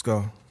Let's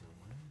go.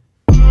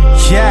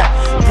 Yeah,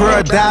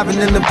 pearl diving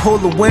in the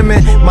pool of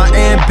women. My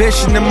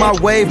ambition and my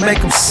wave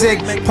make them sick.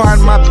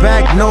 Pardon my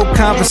back, no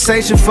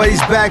conversation for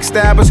these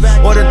backstabbers.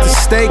 Ordered the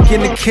steak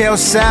and the kale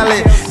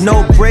salad.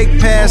 No brake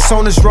pass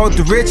on this road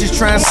to riches.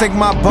 Trying to sink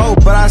my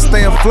boat, but I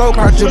stay afloat.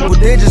 Quadruple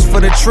digits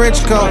for the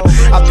trench coat.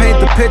 I paint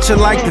the picture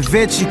like Da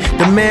Vinci,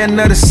 the man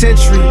of the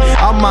century.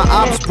 All my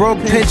ops broke,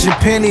 pinching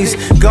pennies.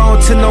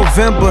 Gone to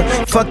November,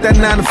 fuck that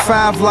 9 to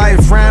 5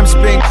 life. Rhyme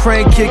spin,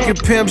 crane kicking,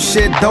 pimp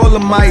shit,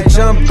 Dolomite.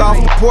 Jumped off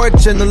the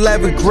porch in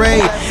 11th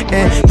grade.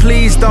 And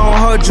please don't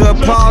hold your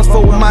applause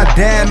for what my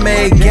dad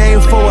made. Game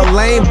for a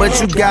lane,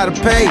 but you gotta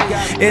pay.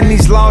 And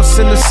these lost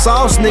in the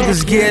sauce,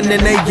 niggas getting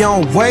in their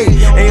own way.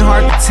 Ain't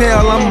hard to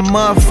tell, I'm a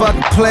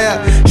motherfucking player.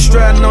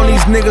 Strutting on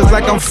these niggas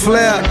like I'm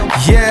Flair.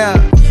 Yeah,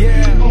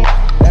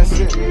 that's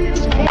it.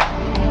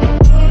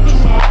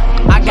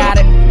 I got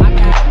it.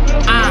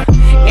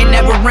 It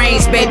never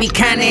rains, baby,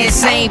 kinda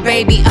insane,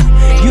 baby.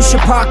 You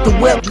should park the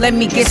whip, let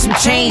me get some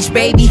change,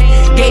 baby.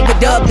 Gave a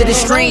dub to the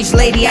strange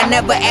lady, I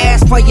never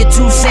asked for your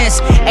 2 cents.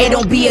 Hey,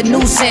 don't be a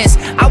nuisance,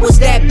 I was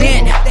that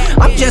bent.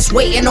 I'm just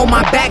waiting on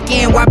my back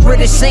end, while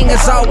British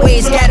singers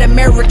always got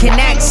American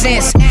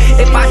accents.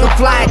 If I could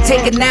fly, I'd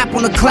take a nap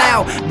on a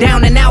cloud.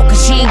 Down and out,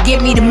 cause she ain't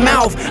give me the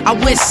mouth. I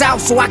went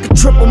south so I could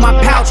triple my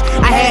pouch.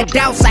 I had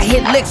doubts, I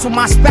hit licks with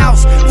my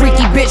spouse.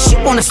 Freaky bitch, she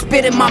wanna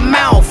spit in my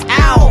mouth.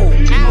 Ow.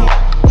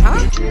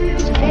 Huh?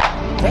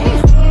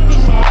 Damn.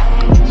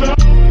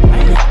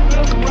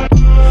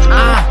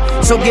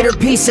 So get her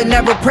piece and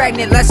never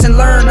pregnant. Lesson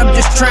learned, I'm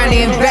just trying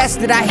to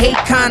invest it. I hate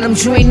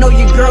condoms, you ain't know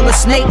your girl a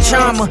snake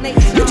charmer.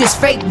 You just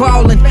fake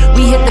ballin'.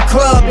 We hit the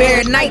club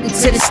every night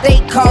until the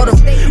state called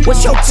him.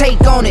 What's your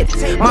take on it?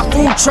 My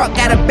food truck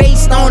got a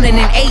bass on it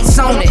and 8s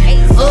on it.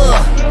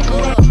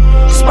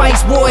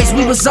 Spice Boys,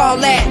 we was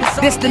all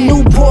at. This the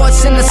new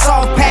Porsche in the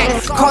soft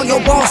pack. Call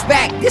your boss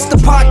back, this the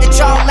part that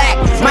y'all lack.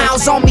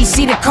 Miles on me,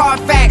 see the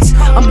Carfax.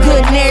 I'm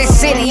good in every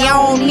city, I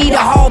don't need a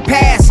hall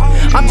pass.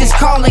 I'm just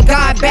calling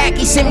God back,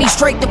 he sent me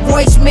straight to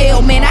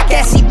voicemail. Man, I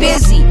guess he